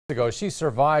She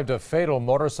survived a fatal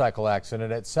motorcycle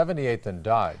accident at 78th and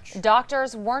Dodge.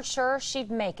 Doctors weren't sure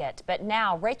she'd make it, but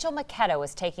now Rachel McKetto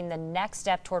is taking the next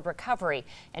step toward recovery,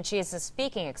 and she is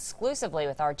speaking exclusively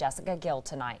with our Jessica Gill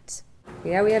tonight.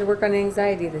 Yeah, we had to work on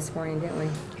anxiety this morning, didn't we?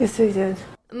 Yes, we did.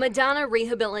 Madonna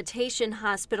Rehabilitation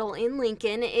Hospital in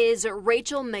Lincoln is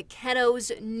Rachel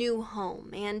McKetto's new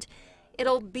home, and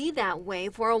it'll be that way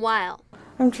for a while.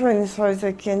 I'm trying as hard as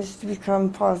I can just to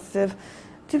become positive,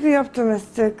 to be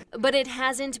optimistic. But it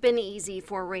hasn't been easy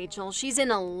for Rachel. She's in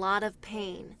a lot of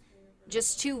pain.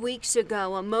 Just 2 weeks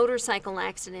ago, a motorcycle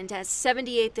accident at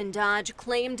 78th and Dodge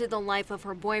claimed the life of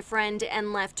her boyfriend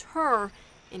and left her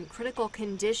in critical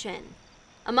condition.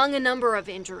 Among a number of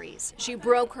injuries, she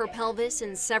broke her pelvis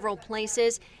in several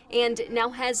places and now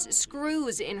has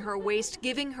screws in her waist,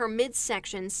 giving her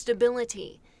midsection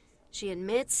stability. She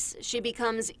admits she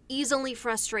becomes easily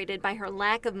frustrated by her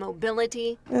lack of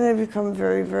mobility. And I become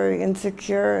very, very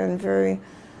insecure and very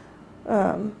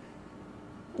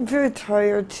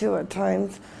tired too at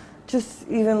times. Just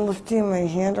even lifting my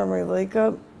hand or my leg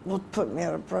up will put me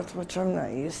out of breath, which I'm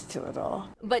not used to at all.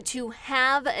 But to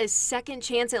have a second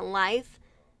chance at life,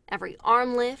 every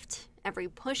arm lift, every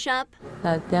push-up.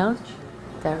 Down?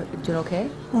 Doing okay?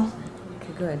 Oh.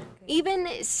 Okay, good. Even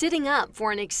sitting up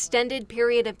for an extended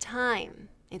period of time.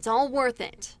 It's all worth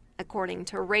it, according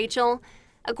to Rachel.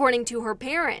 According to her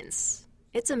parents,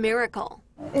 it's a miracle.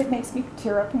 It makes me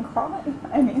tear up and cry.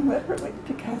 I mean, literally,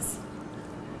 because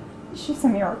she's a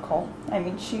miracle. I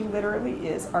mean, she literally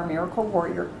is our miracle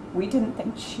warrior. We didn't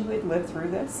think she would live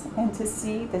through this, and to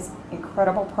see this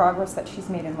incredible progress that she's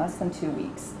made in less than 2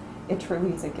 weeks, it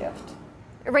truly is a gift.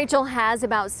 Rachel has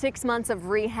about 6 months of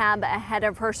rehab ahead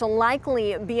of her. She'll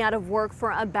likely be out of work for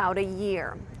about a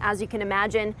year. As you can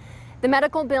imagine, the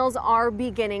medical bills are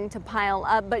beginning to pile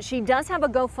up, but she does have a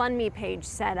GoFundMe page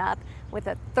set up with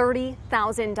a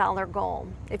 $30,000 goal.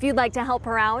 If you'd like to help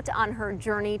her out on her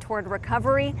journey toward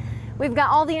recovery, we've got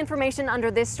all the information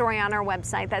under this story on our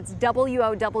website. That's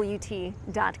WOWT.com.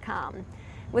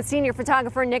 With senior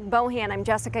photographer Nick Bohan, I'm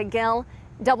Jessica Gill,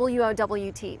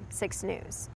 WOWT 6 News.